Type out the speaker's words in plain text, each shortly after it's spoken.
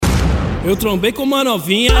Eu trombei com uma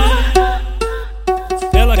novinha.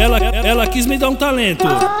 Ela quis me dar um talento.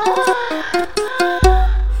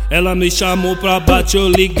 Ela me chamou pra bater, eu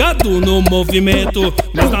ligado no movimento.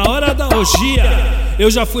 Mas na hora da orgia,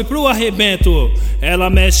 eu já fui pro arrebento. Ela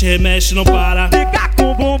mexe, remexe, não para. Fica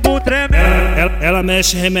com o bumbum tremendo. Ela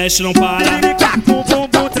mexe, remexe, não para. Fica com o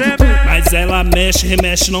bumbum tremendo. Mas ela mexe,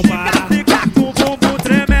 remexe, não para. Fica com o bumbum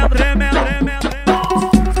tremendo, tremendo, tremendo.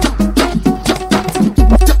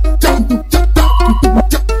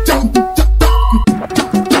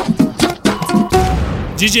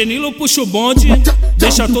 DJ Nilo puxa o bonde,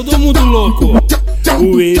 deixa todo mundo louco.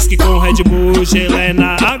 O uísque com Red Bull, gelé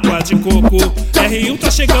na água de coco. R1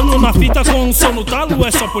 tá chegando na fita com um som no talo,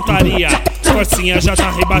 é só putaria. Corsinha já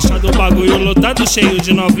tá rebaixado, o bagulho lotado, cheio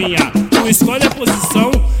de novinha. Tu escolhe a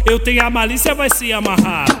posição, eu tenho a malícia, vai se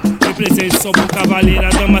amarrar. Represente, sou bom cavaleiro, a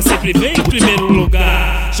dama sempre vem em primeiro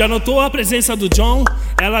lugar. Já notou a presença do John?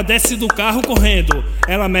 Ela desce do carro correndo.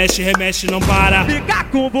 Ela mexe, remexe, não para. Fica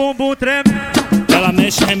com o bumbum tremendo. Ela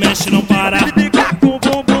mexe, remexe, não para. Fica com o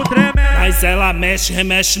bumbum tremendo. Mas ela mexe,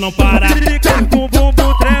 remexe, não para. Fica com o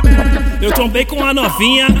bumbum tremendo. Eu trombei com a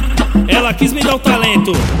novinha, ela quis me dar o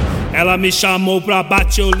talento. Ela me chamou pra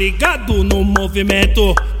bater, eu ligado no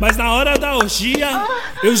movimento. Mas na hora da orgia,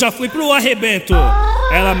 eu já fui pro arrebento.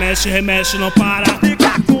 Ela mexe, remexe, não para.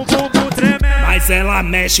 Fica com o bumbum tremendo. Mas ela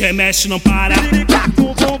mexe, remexe, não para. Fica com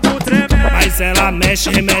o bumbum tremendo. Mas ela mexe,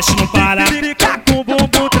 remexe, não para. Fica com o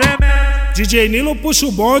bumbum tremendo. DJ Nilo puxa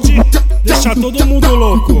o bonde, deixa todo mundo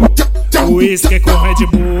louco. O uísque com Red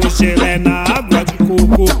Bull, gelé na água de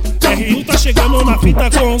coco. R1 tá chegando na fita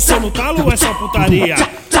com um som no talo, é só putaria.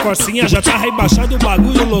 Corsinha já tá rebaixado, o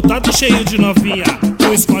bagulho lotado, cheio de novinha.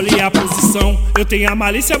 Tu escolhe a posição, eu tenho a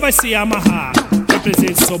malícia, vai se amarrar.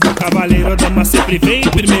 Represente, sou bom cavaleiro, a dama sempre vem em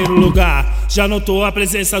primeiro lugar. Já notou a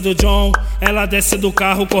presença do John? Ela desce do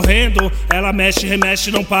carro correndo. Ela mexe,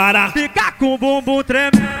 remexe, não para. Fica com o bumbum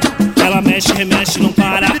tremendo. Ela mexe, remexe, não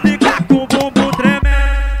para. Fica com o bumbum tremendo.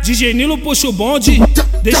 DJ Nilo puxa o bonde,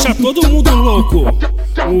 deixa todo mundo louco.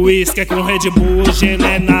 O uísque com Red Bull,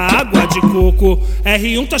 gelé na água de coco.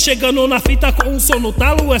 R1 tá chegando na fita com um som no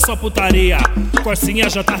talo, é só putaria. Corsinha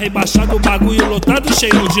já tá rebaixado, o bagulho lotado,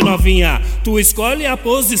 cheio de novinha. Tu escolhe a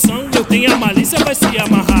posição, eu tenho a malícia, vai se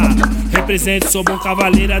amarrar. Represente, sou bom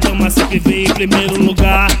cavaleiro, a dama sempre vem em primeiro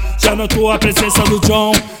lugar. Já notou a presença do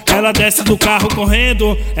John? Ela desce do carro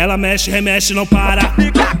correndo. Ela mexe, remexe, não para.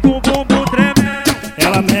 Fica com o bumbum tremendo.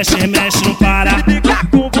 Ela mexe, remexe, não para. Fica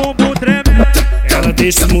com o bumbum tremendo. Ela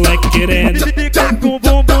deixa os moleque querendo. Fica com o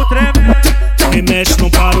bumbum tremendo. Remexe, não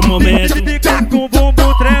para o momento. Fica com o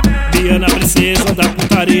bumbum tremendo. Biana, princesa da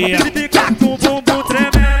putaria. Fica com o bumbum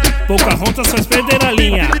tremendo. Pocahontas faz perder a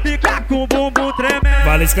linha. Fica com o bumbum tremendo.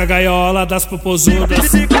 Valesca gaiola das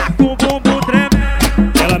popozudas. Fica com o bumbum tremendo.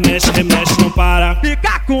 Ela mexe, remexe, não para.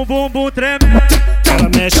 Fica com o bumbum tremendo. Ela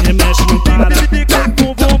mexe, remexe.